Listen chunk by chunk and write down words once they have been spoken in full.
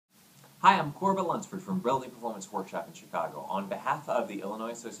Hi, I'm Corbett Lunsford from Building Performance Workshop in Chicago. On behalf of the Illinois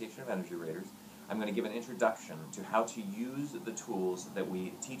Association of Energy Raters, I'm going to give an introduction to how to use the tools that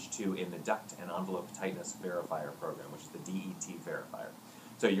we teach to in the Duct and Envelope Tightness Verifier program, which is the DET Verifier.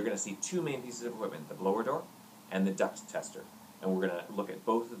 So you're going to see two main pieces of equipment, the blower door and the duct tester. And we're going to look at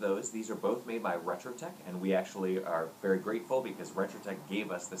both of those. These are both made by Retrotec, and we actually are very grateful because Retrotec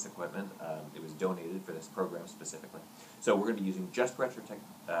gave us this equipment. It was donated for this program specifically. So we're going to be using just Retrotec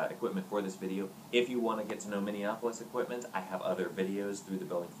equipment for this video. If you want to get to know Minneapolis equipment, I have other videos through the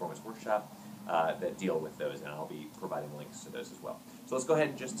Building Performance Workshop that deal with those, and I'll be providing links to those as well. So let's go ahead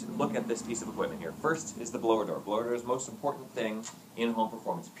and just look at this piece of equipment here. First is the blower door. Blower door is the most important thing in home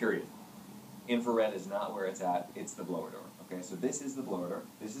performance, period. Infrared is not where it's at, it's the blower door. Okay, so this is the blower door.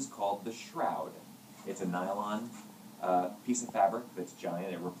 This is called the shroud. It's a nylon piece of fabric that's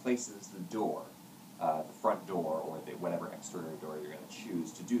giant. It replaces the door, the front door, or whatever exterior door you're going to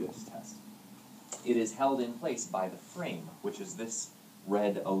choose to do this test. It is held in place by the frame, which is this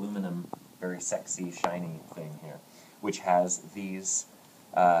red aluminum, very sexy, shiny thing here, which has these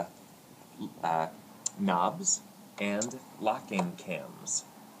knobs and locking cams.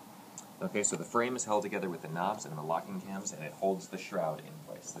 Okay, so the frame is held together with the knobs and the locking cams, and it holds the shroud in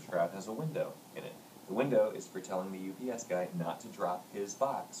place. The shroud has a window in it. The window is for telling the UPS guy not to drop his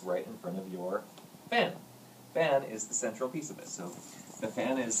box right in front of your fan. Fan is the central piece of this. So the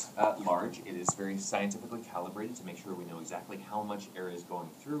fan is large. It is very scientifically calibrated to make sure we know exactly how much air is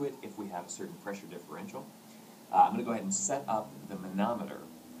going through it if we have a certain pressure differential. I'm going to go ahead and set up the manometer,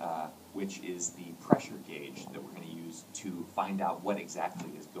 which is the pressure gauge that we're going to use to find out what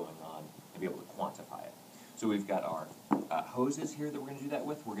exactly is going on and be able to quantify it. So we've got our hoses here that we're going to do that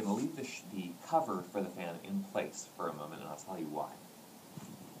with. We're going to leave the cover for the fan in place for a moment, and I'll tell you why.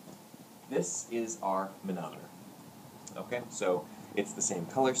 This is our manometer. Okay, so it's the same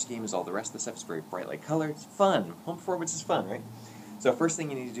color scheme as all the rest of the stuff. It's very bright light color. It's fun. Home performance is fun, right? So first thing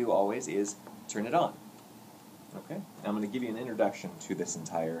you need to do always is turn it on. Okay, now I'm going to give you an introduction to this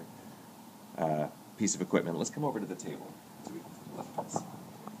entire piece of equipment. Let's come over to the table.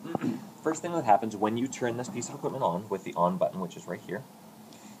 First thing that happens when you turn this piece of equipment on with the on button, which is right here,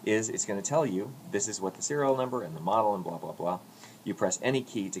 is it's going to tell you this is what the serial number and the model and blah blah blah. You press any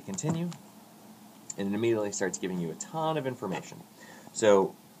key to continue, and it immediately starts giving you a ton of information.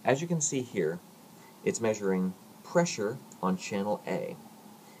 So as you can see here, it's measuring pressure on channel A.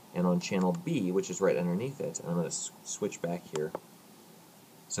 And on channel B, which is right underneath it, and I'm going to switch back here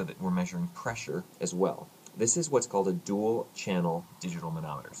so that we're measuring pressure as well. This is what's called a dual channel digital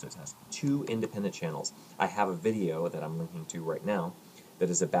manometer. So it has two independent channels. I have a video that I'm linking to right now that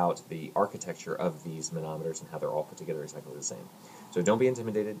is about the architecture of these manometers and how they're all put together exactly the same. So don't be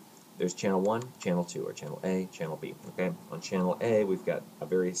intimidated. There's channel 1, channel 2, or channel A, channel B. Okay? On channel A, we've got a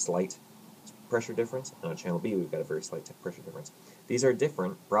very slight pressure difference, and on channel B we've got a very slight pressure difference. These are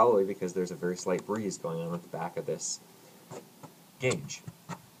different probably because there's a very slight breeze going on at the back of this gauge.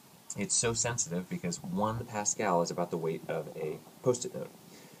 It's so sensitive because 1 Pascal is about the weight of a Post-it note.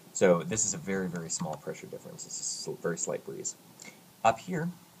 So this is a very, very small pressure difference. It's a very slight breeze. Up here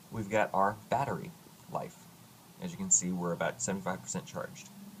we've got our battery life. As you can see, we're about 75% charged.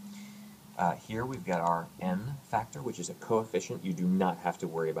 Here we've got our N factor, which is a coefficient. You do not have to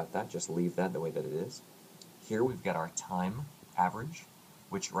worry about that. Just leave that the way that it is. Here we've got our time average,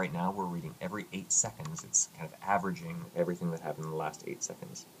 which right now we're reading every 8 seconds. It's kind of averaging everything that happened in the last 8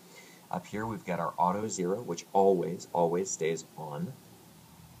 seconds. Up here we've got our auto zero, which always stays on.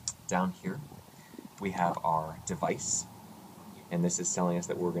 Down here we have our device, and this is telling us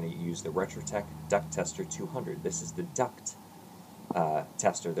that we're going to use the Retrotec Duct Tester 200. This is the duct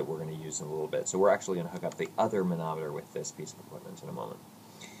tester that we're going to use in a little bit. So we're actually going to hook up the other manometer with this piece of equipment in a moment.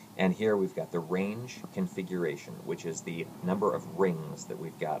 And here we've got the range configuration, which is the number of rings that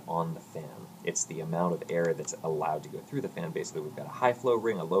we've got on the fan. It's the amount of air that's allowed to go through the fan. Basically, we've got a high flow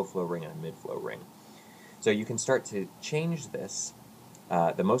ring, a low flow ring, and a mid flow ring. So you can start to change this.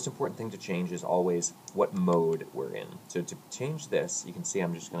 The most important thing to change is always what mode we're in. So to change this, you can see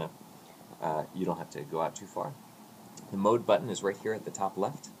I'm just going to, you don't have to go out too far. The mode button is right here at the top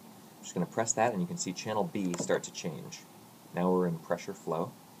left. I'm just going to press that, and you can see channel B start to change. Now we're in pressure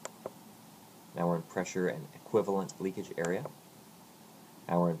flow. Now we're in pressure and equivalent leakage area.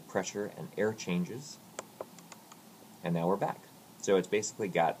 Now we're in pressure and air changes. And now we're back. So it's basically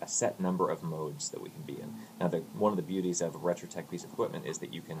got a set number of modes that we can be in. Now one of the beauties of a Retrotec piece of equipment is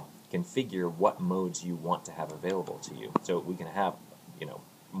that you can configure what modes you want to have available to you. So we can have,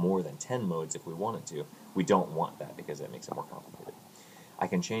 more than 10 modes if we wanted to. We don't want that because that makes it more complicated. I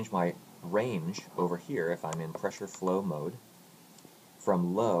can change my range over here if I'm in pressure flow mode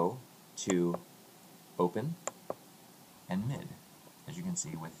from low to open and mid, as you can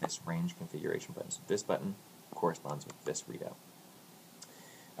see with this range configuration button. So this button corresponds with this readout.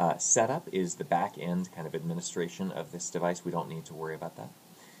 Setup is the back end kind of administration of this device. We don't need to worry about that.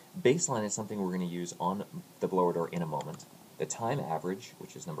 Baseline is something we're going to use on the blower door in a moment. The time average,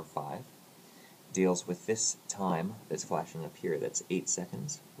 which is number 5, deals with this time that's flashing up here. That's 8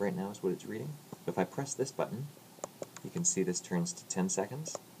 seconds right now is what it's reading. If I press this button, you can see this turns to 10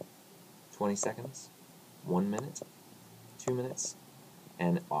 seconds, 20 seconds, 1 minute, 2 minutes,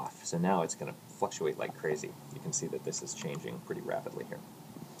 and off. So now it's going to fluctuate like crazy. You can see that this is changing pretty rapidly here.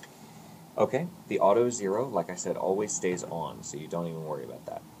 Okay, the auto 0, like I said, always stays on, so you don't even worry about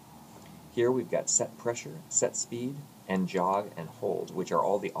that. Here we've got set pressure, set speed, and jog and hold, which are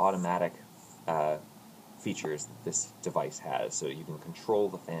all the automatic features that this device has. So you can control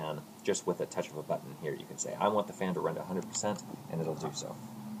the fan just with a touch of a button here. You can say, I want the fan to run to 100%, and it'll do so.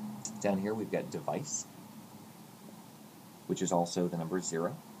 Down here we've got device, which is also the number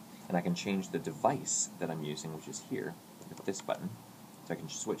 0, and I can change the device that I'm using, which is here, with this button. So I can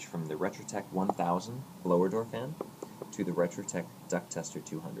switch from the Retrotec 1000 blower door fan to the Retrotec Duct Tester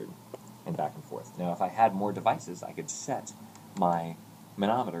 200, and back and forth. Now if I had more devices, I could set my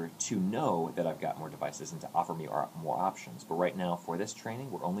manometer to know that I've got more devices and to offer me more options. But right now, for this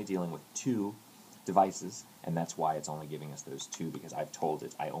training, we're only dealing with 2 devices, and that's why it's only giving us those 2, because I've told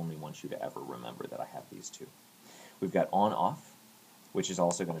it I only want you to ever remember that I have these 2. We've got on-off, which is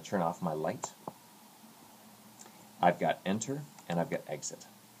also going to turn off my light. I've got enter, and I've got exit.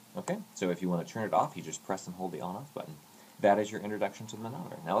 Okay, so if you want to turn it off, you just press and hold the on-off button. That is your introduction to the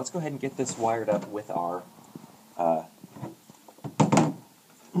manometer. Now let's go ahead and get this wired up with our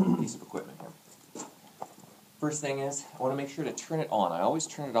piece of equipment here. First thing is, I want to make sure to turn it on. I always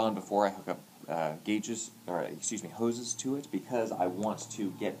turn it on before I hook up hoses to it, because I want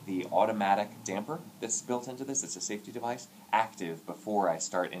to get the automatic damper that's built into this, it's a safety device, active before I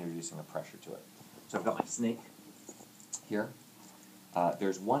start introducing a pressure to it. So I've got my snake here.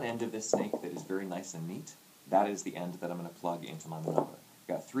 There's one end of this snake that is very nice and neat. That is the end that I'm going to plug into my manometer.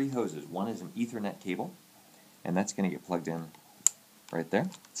 I've got 3 hoses. One is an Ethernet cable, and that's going to get plugged in right there.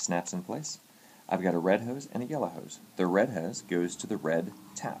 It snaps in place. I've got a red hose and a yellow hose. The red hose goes to the red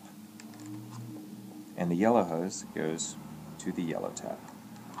tap, and the yellow hose goes to the yellow tap.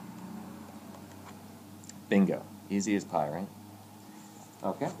 Bingo. Easy as pie, right?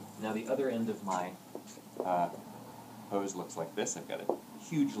 Okay. Now the other end of my hose looks like this. I've got a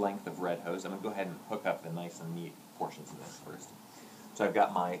huge length of red hose. I'm going to go ahead and hook up the nice and neat portions of this first. So I've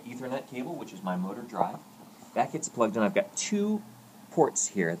got my Ethernet cable, which is my motor drive. That gets plugged in. I've got 2 ports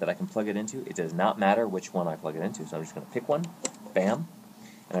here that I can plug it into. It does not matter which one I plug it into, so I'm just going to pick one. Bam.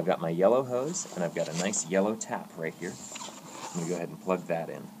 And I've got my yellow hose, and I've got a nice yellow tap right here. I'm going to go ahead and plug that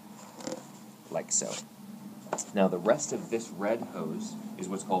in, like so. Now the rest of this red hose is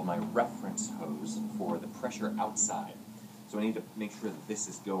what's called my reference hose for the pressure outside. So I need to make sure that this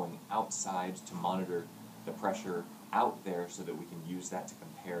is going outside to monitor the pressure out there so that we can use that to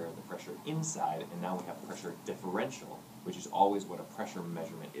compare the pressure inside, and now we have pressure differential, which is always what a pressure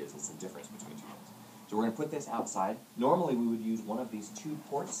measurement is. It's the difference between 2 things. So we're going to put this outside. Normally we would use one of these 2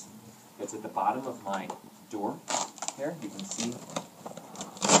 ports that's at the bottom of my door. There, you can see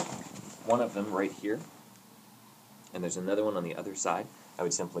one of them right here, and there's another one on the other side. I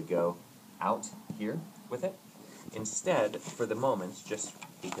would simply go out here with it. Instead, for the moment, just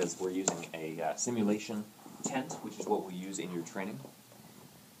because we're using a simulation tent, which is what we use in your training,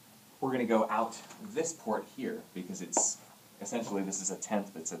 we're going to go out this port here, because it's essentially, this is a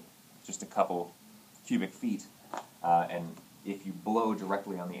tent that's just a couple cubic feet, and if you blow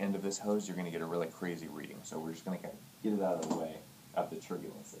directly on the end of this hose, you're going to get a really crazy reading. So we're just going to get it out of the way of the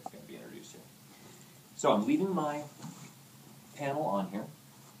turbulence that's going to be introduced here. So I'm leaving my panel on here,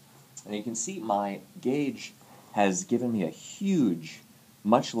 and you can see my gauge has given me a huge,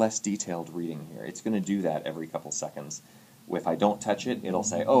 much less detailed reading here. It's going to do that every couple seconds. If I don't touch it, it'll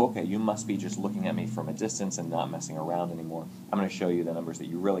say, oh, okay, you must be just looking at me from a distance and not messing around anymore. I'm going to show you the numbers that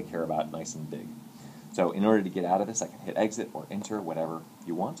you really care about nice and big. So in order to get out of this, I can hit exit or enter, whatever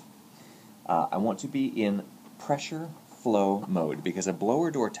you want. I want to be in pressure flow mode, because a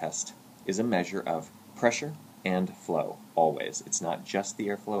blower door test is a measure of pressure and flow, always. It's not just the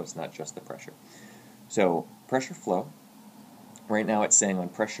airflow, it's not just the pressure. So pressure flow, right now it's saying on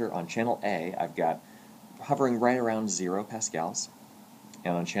pressure on channel A, I've got hovering right around 0 pascals,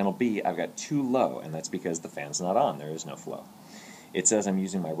 and on channel B, I've got too low, and that's because the fan's not on, there is no flow. It says I'm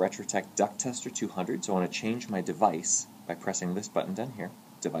using my Retrotec Duct Tester 200, so I want to change my device by pressing this button down here,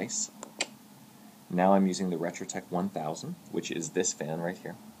 device. Now I'm using the Retrotec 1000, which is this fan right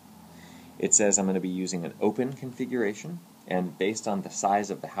here. It says I'm going to be using an open configuration, and based on the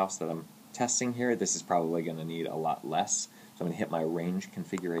size of the house that I'm testing here, this is probably going to need a lot less. So I'm going to hit my range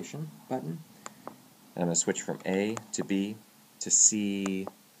configuration button, and I'm going to switch from A to B to C4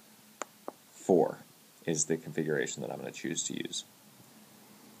 is the configuration that I'm going to choose to use.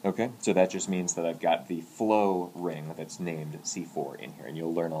 Okay, so that just means that I've got the flow ring that's named C4 in here, and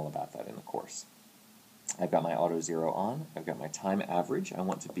you'll learn all about that in the course. I've got my auto zero on, I've got my time average. I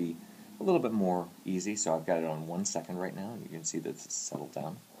want to be a little bit more easy, so I've got it on 1 second right now, and you can see that it's settled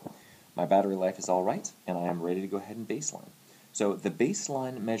down. My battery life is all right, and I am ready to go ahead and baseline. So the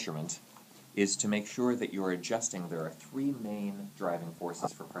baseline measurement is to make sure that you're adjusting. There are 3 main driving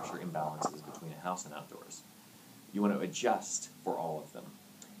forces for pressure imbalances between a house and outdoors. You want to adjust for all of them.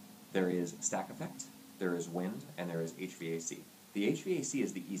 There is stack effect, there is wind, and there is HVAC. The HVAC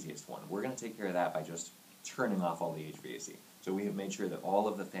is the easiest one. We're going to take care of that by just turning off all the HVAC. So we have made sure that all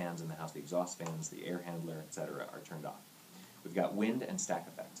of the fans in the house, the exhaust fans, the air handler, etc., are turned off. We've got wind and stack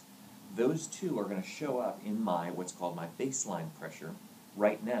effect. Those two are going to show up in what's called my baseline pressure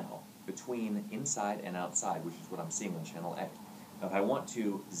right now between inside and outside, which is what I'm seeing on channel A. Now if I want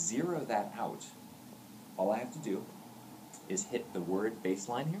to zero that out, all I have to do is hit the word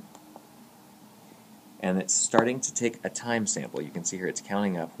baseline here, and it's starting to take a time sample. You can see here it's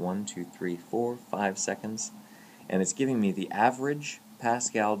counting up 1, 2, 3, 4, 5 seconds, and it's giving me the average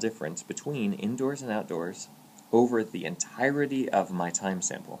Pascal difference between indoors and outdoors over the entirety of my time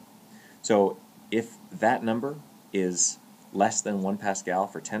sample. So if that number is less than 1 Pascal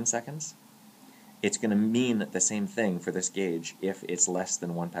for 10 seconds, it's going to mean the same thing for this gauge if it's less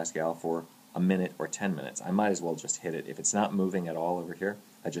than 1 Pascal for a minute or 10 minutes. I might as well just hit it. If it's not moving at all over here,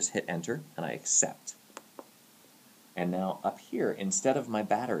 I just hit enter and I accept. And now up here, instead of my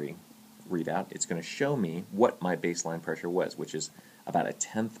battery readout, it's going to show me what my baseline pressure was, which is about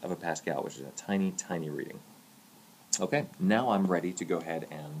 1/10 of a Pascal, which is a tiny, tiny reading. Okay, now I'm ready to go ahead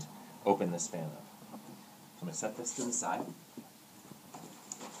and open this fan up. So I'm going to set this to the side,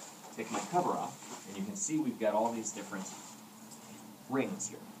 take my cover off, and you can see we've got all these different rings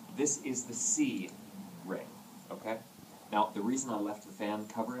here. This is the C ring, okay? Now, the reason I left the fan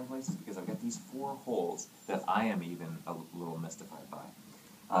cover in place is because I've got these 4 holes that I am even a little mystified by.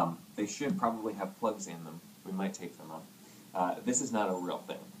 They should probably have plugs in them. We might take them up. This is not a real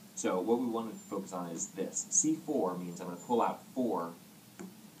thing. So what we wanted to focus on is this. C4 means I'm going to pull out 4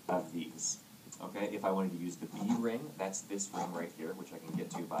 of these. Okay, if I wanted to use the B ring, that's this ring right here, which I can get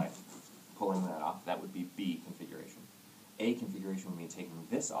to by pulling that off. That would be B configuration. A configuration would mean taking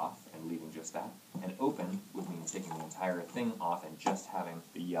this off and leaving just that. And open would mean taking the entire thing off and just having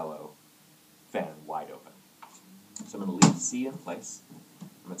the yellow fan wide open. So I'm going to leave C in place. I'm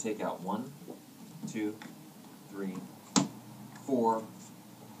going to take out 1, 2, 3, 4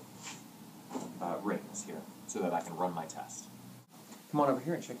 rings here so that I can run my test. Come on over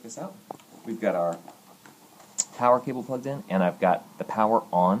here and check this out. We've got our power cable plugged in, and I've got the power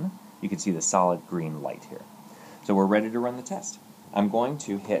on. You can see the solid green light here. So we're ready to run the test. I'm going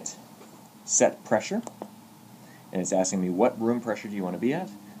to hit set pressure, and it's asking me what room pressure do you want to be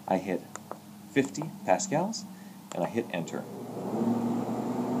at. I hit 50 pascals, and I hit enter.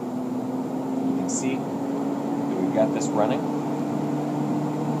 You can see that we've got this running.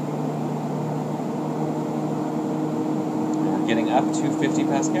 And we're getting up to 50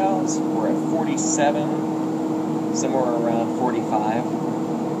 pascals. We're at 47, somewhere around 45.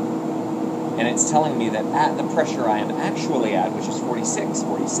 And it's telling me that at the pressure I am actually at, which is 46,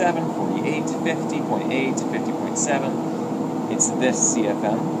 47, 48, 50.8, 50.7, it's this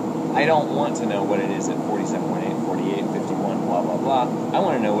CFM. I don't want to know what it is at 47.8, 48, 51, blah, blah, blah. I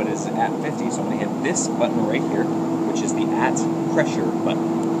want to know what it is at 50, so I'm going to hit this button right here, which is the at pressure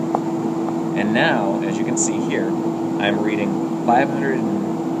button. And now, as you can see here, I'm reading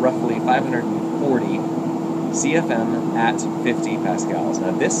roughly 540 CFM at 50 pascals.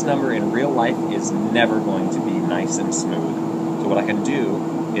 Now this number in real life is never going to be nice and smooth. So what I can do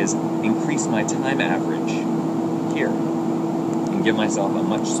is increase my time average here and give myself a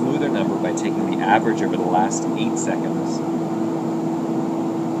much smoother number by taking the average over the last 8 seconds.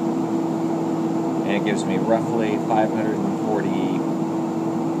 And it gives me roughly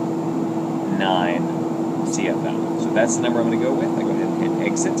 549 CFM. So that's the number I'm going to go with. I go ahead and hit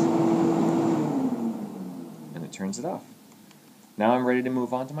exit. Turns it off. Now I'm ready to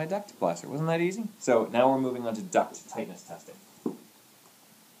move on to my duct blaster. Wasn't that easy? So now we're moving on to duct tightness testing.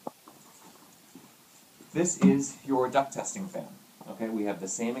 This is your duct testing fan. Okay, we have the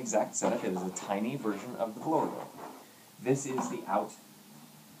same exact setup. It is a tiny version of the blower door. This is the out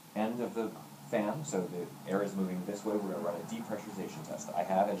end of the fan, so the air is moving this way, we're going to run a depressurization test. I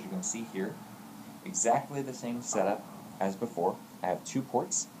have, as you can see here, exactly the same setup as before. I have 2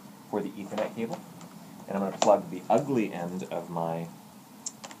 ports for the Ethernet cable, and I'm going to plug the ugly end of my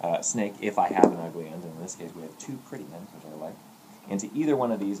snake, if I have an ugly end, and in this case we have 2 pretty ends, which I like, into either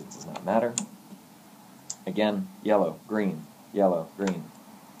one of these. It does not matter. Again, yellow, green,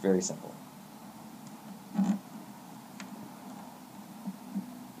 very simple.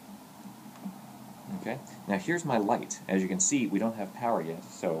 Okay, now here's my light. As you can see, we don't have power yet,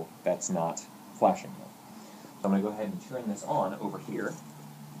 so that's not flashing yet. So I'm going to go ahead and turn this on over here.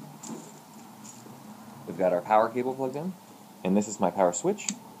 We've got our power cable plugged in, and this is my power switch.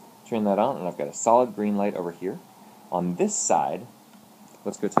 Turn that on, and I've got a solid green light over here. On this side,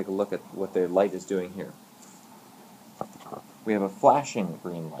 let's go take a look at what the light is doing here. We have a flashing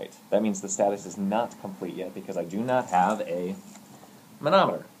green light. That means the status is not complete yet because I do not have a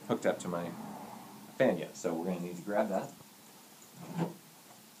manometer hooked up to my fan yet. So we're going to need to grab that.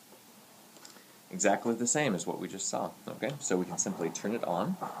 Exactly the same as what we just saw. Okay, so we can simply turn it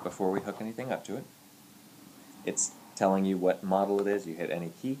on before we hook anything up to it. It's telling you what model it is. You hit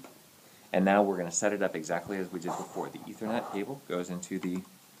any key. And now we're going to set it up exactly as we did before. The Ethernet cable goes into the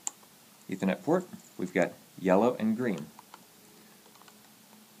Ethernet port. We've got yellow and green.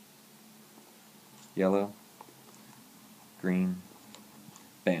 Yellow, green,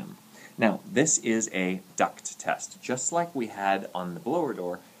 bam. Now, this is a duct test. Just like we had on the blower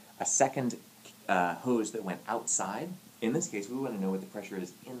door, a second hose that went outside. In this case, we want to know what the pressure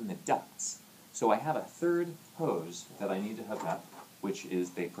is in the ducts. So I have a third hose that I need to hook up, which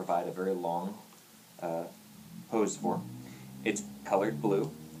is they provide a very long hose for. It's colored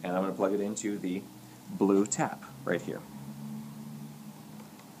blue, and I'm going to plug it into the blue tap right here.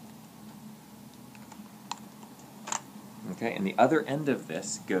 Okay, and the other end of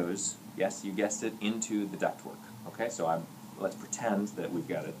this goes, yes, you guessed it, into the ductwork. Okay, so let's pretend that we've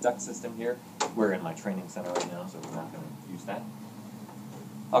got a duct system here. We're in my training center right now, so we're not going to use that.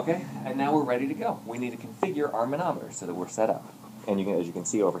 Okay, and now we're ready to go. We need to configure our manometer so that we're set up. And as you can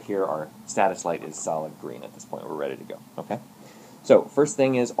see over here, our status light is solid green at this point. We're ready to go. Okay, so first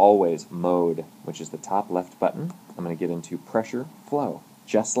thing is always mode, which is the top left button. I'm going to get into pressure flow.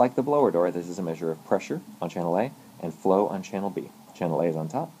 Just like the blower door, this is a measure of pressure on channel A and flow on channel B. Channel A is on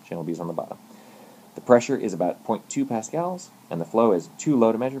top, channel B is on the bottom. The pressure is about 0.2 pascals, and the flow is too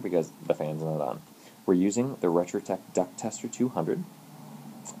low to measure because the fan's not on. We're using the Retrotec Duct Tester 200.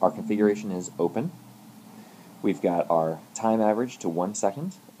 Our configuration is open. We've got our time average to 1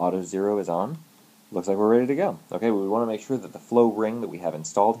 second. Auto 0 is on. Looks like we're ready to go. Okay, we want to make sure that the flow ring that we have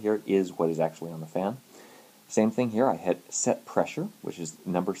installed here is what is actually on the fan. Same thing here, I hit set pressure, which is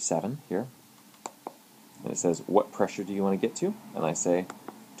number 7 here. And it says, what pressure do you want to get to? And I say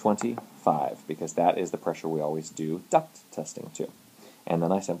 25, because that is the pressure we always do duct testing to. And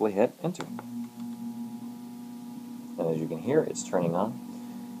then I simply hit enter. And as you can hear, it's turning on.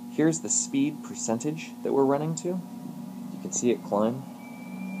 Here's the speed percentage that we're running to. You can see it climb.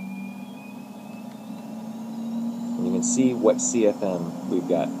 And you can see what CFM we've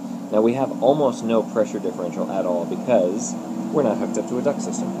got. Now we have almost no pressure differential at all because we're not hooked up to a duct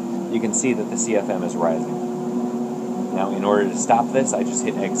system. You can see that the CFM is rising. Now in order to stop this, I just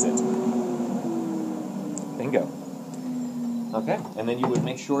hit exit. Bingo. Okay, and then you would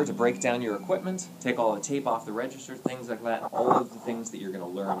make sure to break down your equipment, take all the tape off the register, things like that, all of the things that you're going to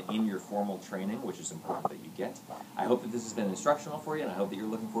learn in your formal training, which is important that you get. I hope that this has been instructional for you, and I hope that you're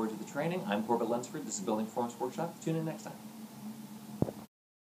looking forward to the training. I'm Corbett Lunsford. This is Building Performance Workshop. Tune in next time.